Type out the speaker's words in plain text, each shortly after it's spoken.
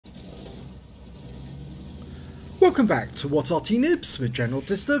Welcome back to What Arty Noobs with General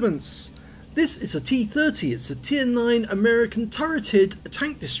Disturbance. This is a T30, it's a Tier 9 American turreted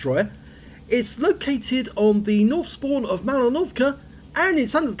tank destroyer. It's located on the north spawn of Malinovka and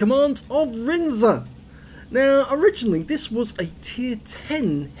it's under the command of Rynser. Now originally this was a Tier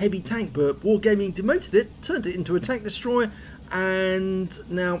 10 heavy tank, but Wargaming demoted it, turned it into a tank destroyer, and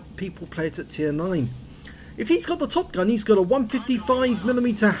now people play it at Tier 9. If he's got the top gun, he's got a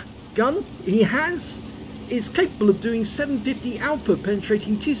 155mm gun. It's capable of doing 750 output,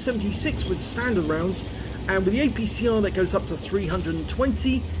 penetrating 276 with standard rounds, and with the APCR that goes up to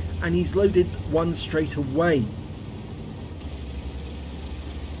 320, and he's loaded one straight away.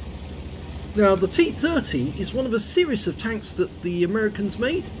 Now the T30 is one of a series of tanks that the Americans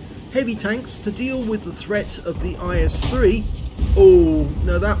made, heavy tanks to deal with the threat of the IS-3. Oh,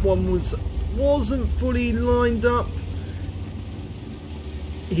 no, that one wasn't fully lined up.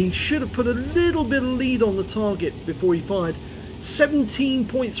 He should have put a little bit of lead on the target before he fired.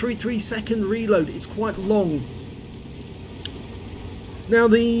 17.33 second reload is quite long. Now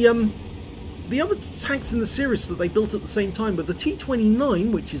the other tanks in the series that they built at the same time were the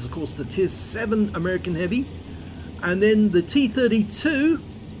T29, which is of course the Tier 7 American heavy, and then the T32,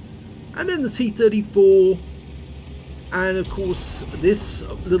 and then the T34, and of course this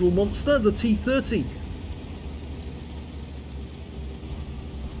little monster, the T30.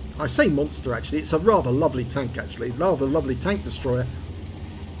 I say monster, actually, it's a rather lovely tank, actually, rather lovely tank destroyer.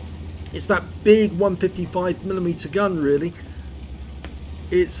 It's that big 155mm gun, really.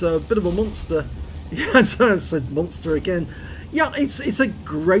 It's a bit of a monster. Yes, I said monster again. Yeah, it's a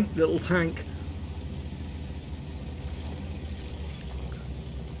great little tank.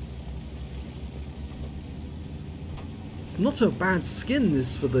 It's not a bad skin,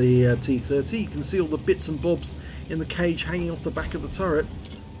 this, for the T30. You can see all the bits and bobs in the cage hanging off the back of the turret.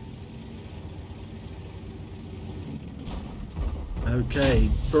 Okay,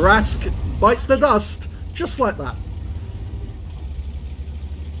 Barask bites the dust, just like that.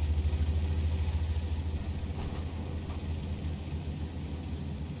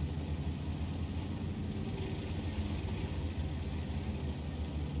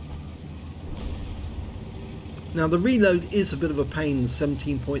 Now the reload is a bit of a pain,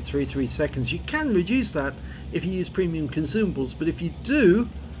 17.33 seconds. You can reduce that if you use premium consumables, but if you do,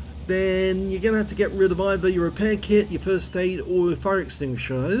 then you're going to have to get rid of either your repair kit, your first aid, or your fire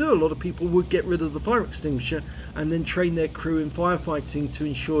extinguisher. I know a lot of people would get rid of the fire extinguisher and then train their crew in firefighting to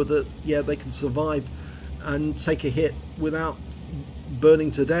ensure that, yeah, they can survive and take a hit without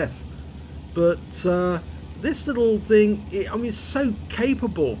burning to death. But this little thing, I mean, it's so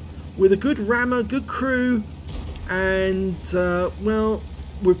capable with a good rammer, good crew, and well,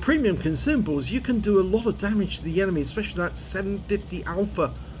 with premium consumables you can do a lot of damage to the enemy, especially that 750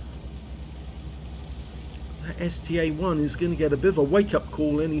 alpha. That STA1 is going to get a bit of a wake-up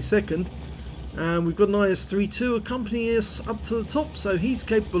call any second, and we've got an IS-32 accompanying us up to the top, so he's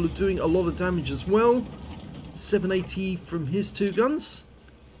capable of doing a lot of damage as well. 780 from his two guns.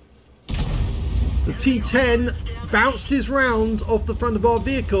 The T10 bounced his round off the front of our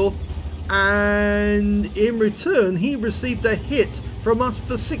vehicle, and in return he received a hit from us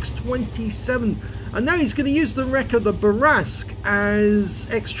for 627, and now he's going to use the wreck of the Barask as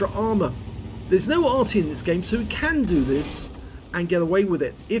extra armor. There's no Arty in this game, so he can do this and get away with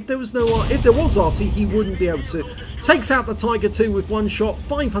it. If there was Arty, he wouldn't be able to. Takes out the Tiger II with one shot,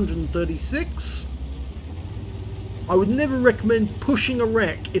 536. I would never recommend pushing a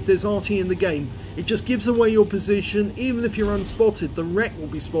wreck if there's Arty in the game. It just gives away your position. Even if you're unspotted, the wreck will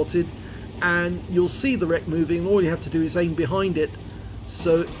be spotted and you'll see the wreck moving. All you have to do is aim behind it,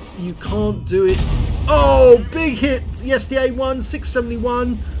 so you can't do it. Oh, big hit! The SDA1,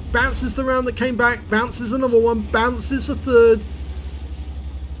 671. Bounces the round that came back, bounces another one, bounces a third.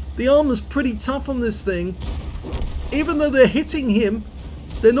 The armor's pretty tough on this thing. Even though they're hitting him,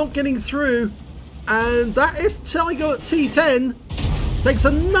 they're not getting through. And that is Tiger T10 takes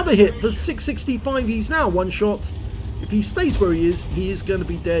another hit for 665. He's now one shot. If he stays where he is going to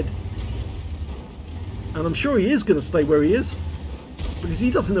be dead. And I'm sure he is going to stay where he is, because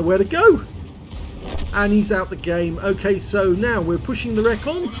he doesn't know where to go. And he's out the game. Okay, so now we're pushing the wreck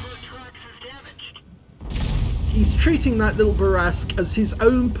on. He's treating that little Barask as his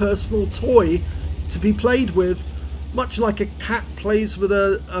own personal toy to be played with, much like a cat plays with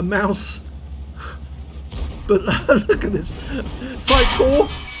a mouse. But look at this. Type 4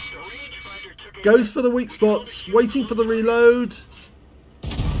 goes for the weak spots, waiting for the reload.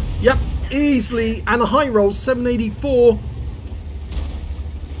 Yep, easily, and a high roll, 784.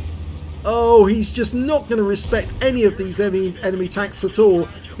 Oh, he's just not going to respect any of these enemy tanks at all.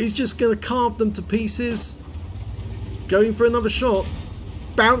 He's just going to carve them to pieces. going for another shot.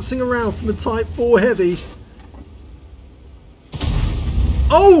 Bouncing around from the Type 4 Heavy.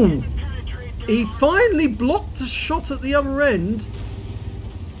 Oh! He finally blocked a shot at the other end.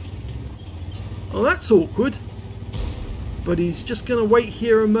 Oh, that's awkward. But he's just going to wait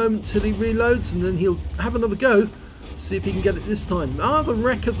here a moment till he reloads and then he'll have another go. See if he can get it this time. Ah, the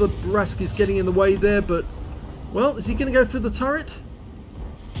wreck of the Brask is getting in the way there, but... Well, is he going to go for the turret?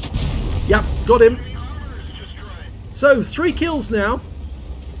 Yep, got him. So, 3 kills now.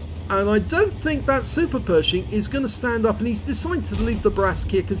 And I don't think that Super Pershing is going to stand up, and he's decided to leave the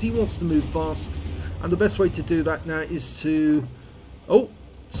Brask here because he wants to move fast. And the best way to do that now is to... Oh,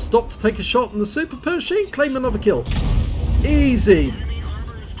 stop to take a shot on the Super Pershing, claim another kill. Easy.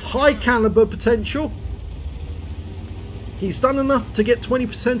 High caliber potential. He's done enough to get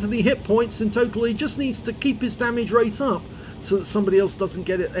 20% of the hit points in total. He just needs to keep his damage rate up so that somebody else doesn't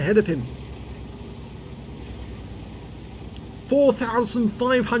get it ahead of him.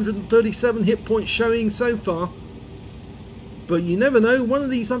 4,537 hit points showing so far. But you never know, one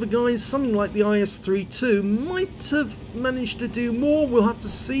of these other guys, something like the IS-32, might have managed to do more. We'll have to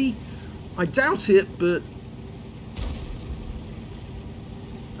see. I doubt it, but...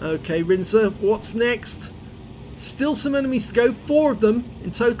 Okay, Rynser, what's next? Still some enemies to go, 4 of them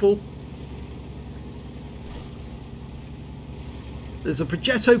in total. There's a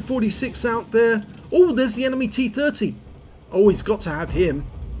Progetto 46 out there. Oh, there's the enemy T30. Oh, he's got to have him.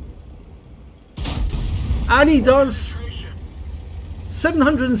 And he does.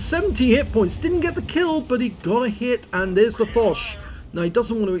 770 hit points. Didn't get the kill, but he got a hit. And there's the Foch. Now, he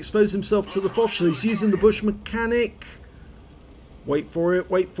doesn't want to expose himself to the Foch, so he's using the Bush Mechanic. Wait for it,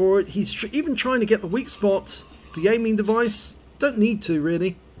 wait for it. He's even trying to get the weak spot. The aiming device. Don't need to,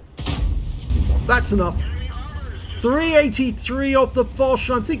 really. That's enough. 383 off the Foch.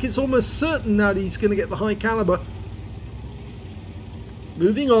 I think it's almost certain that he's going to get the high caliber.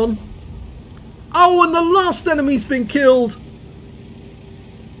 Moving on. Oh, and the last enemy's been killed.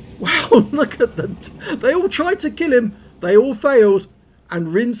 Wow, look at them. They all tried to kill him. They all failed. And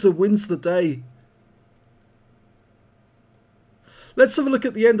Rynser wins the day. Let's have a look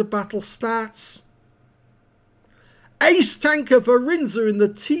at the end of battle stats. Ace tanker for Rynser in the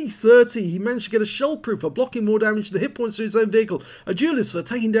T30. He managed to get a shell proof for blocking more damage to the hit points to his own vehicle. A duelist for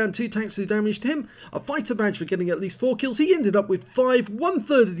taking down 2 tanks who damaged him. A fighter badge for getting at least 4 kills. He ended up with 5,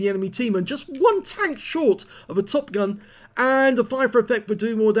 1/3 of the enemy team and just 1 tank short of a top gun. And a fire effect for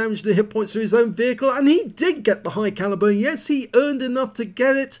doing more damage to the hit points to his own vehicle. And he did get the high caliber. Yes, he earned enough to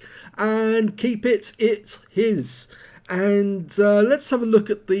get it and keep it. It's his. And let's have a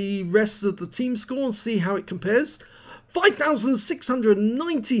look at the rest of the team score and see how it compares.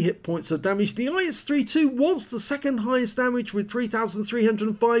 5,690 hit points of damage. The IS-32 was the second highest damage with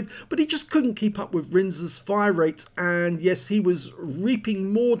 3,305, but he just couldn't keep up with Rynser's fire rate. And yes, he was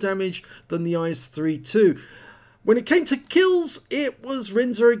reaping more damage than the IS-32. When it came to kills, it was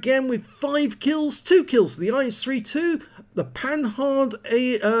Rynser again with 5 kills, 2 kills. The IS-32, the Panhard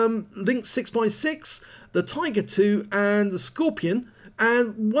Lynx 6x6, the Tiger 2 and the Scorpion.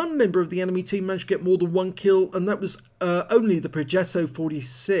 And 1 member of the enemy team managed to get more than 1 kill, and that was only the Progetto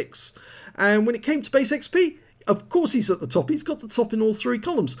 46. And when it came to base XP, of course he's at the top. He's got the top in all 3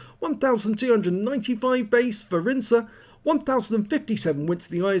 columns. 1,295 base for Rynser, 1,057 went to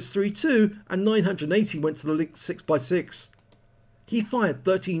the IS-32, and 980 went to the Lynx 6x6. He fired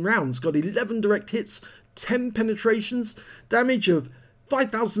 13 rounds, got 11 direct hits, 10 penetrations, damage of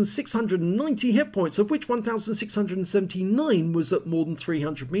 5,690 hit points, of which 1,679 was at more than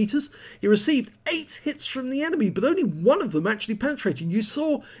 300 meters. He received 8 hits from the enemy, but only 1 of them actually penetrated. You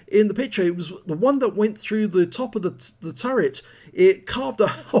saw in the picture, it was the one that went through the top of the turret. It carved a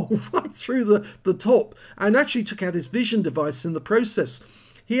hole right through the top and actually took out his vision device in the process.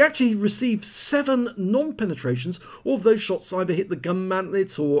 He actually received 7 non-penetrations. All of those shots either hit the gun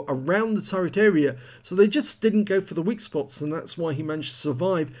mantlet or around the turret area, so they just didn't go for the weak spots, and that's why he managed to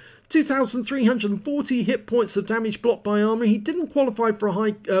survive. 2,340 hit points of damage blocked by armor. He didn't qualify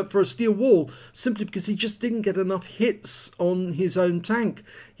for a steel wall simply because he just didn't get enough hits on his own tank.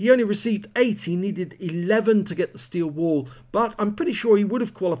 He only received 8. He needed 11 to get the steel wall, but I'm pretty sure he would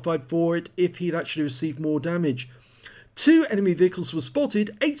have qualified for it if he'd actually received more damage. 2 enemy vehicles were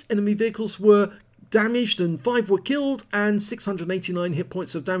spotted, 8 enemy vehicles were damaged and 5 were killed, and 689 hit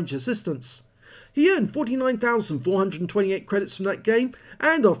points of damage assistance. He earned 49,428 credits from that game,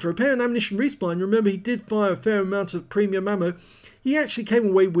 and after repair and ammunition resupply, remember he did fire a fair amount of premium ammo, he actually came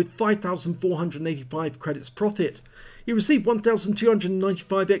away with 5,485 credits profit. He received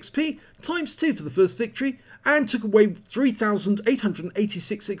 1,295 XP, times 2 for the first victory, and took away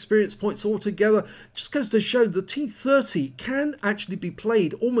 3,886 experience points altogether. Just goes to show the T30 can actually be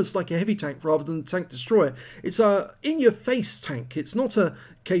played almost like a heavy tank rather than a tank destroyer. It's a in-your-face tank. It's not a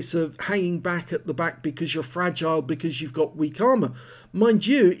case of hanging back at the back because you're fragile, because you've got weak armor. Mind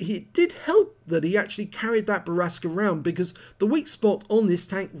you, it did help that he actually carried that Baraska around, because the weak spot on this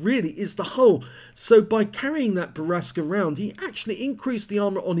tank really is the hull. So by carrying that Baraska around, he actually increased the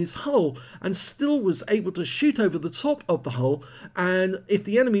armor on his hull and still was able to shoot over the top of the hull. And if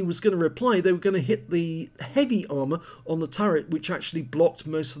the enemy was going to reply, they were going to hit the heavy armor on the turret, which actually blocked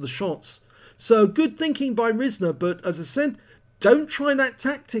most of the shots. So good thinking by Rynser, but as I said, don't try that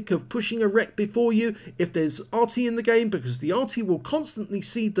tactic of pushing a wreck before you if there's Arty in the game, because the Arty will constantly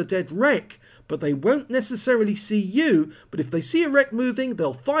see the dead wreck, but they won't necessarily see you. But if they see a wreck moving,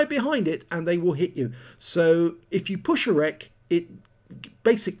 they'll fire behind it and they will hit you. So if you push a wreck, it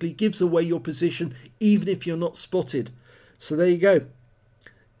basically gives away your position even if you're not spotted. So there you go.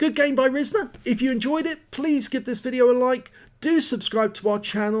 Good game by Rynser. If you enjoyed it, please give this video a like. Do subscribe to our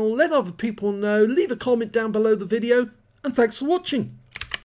channel. Let other people know. Leave a comment down below the video. And thanks for watching.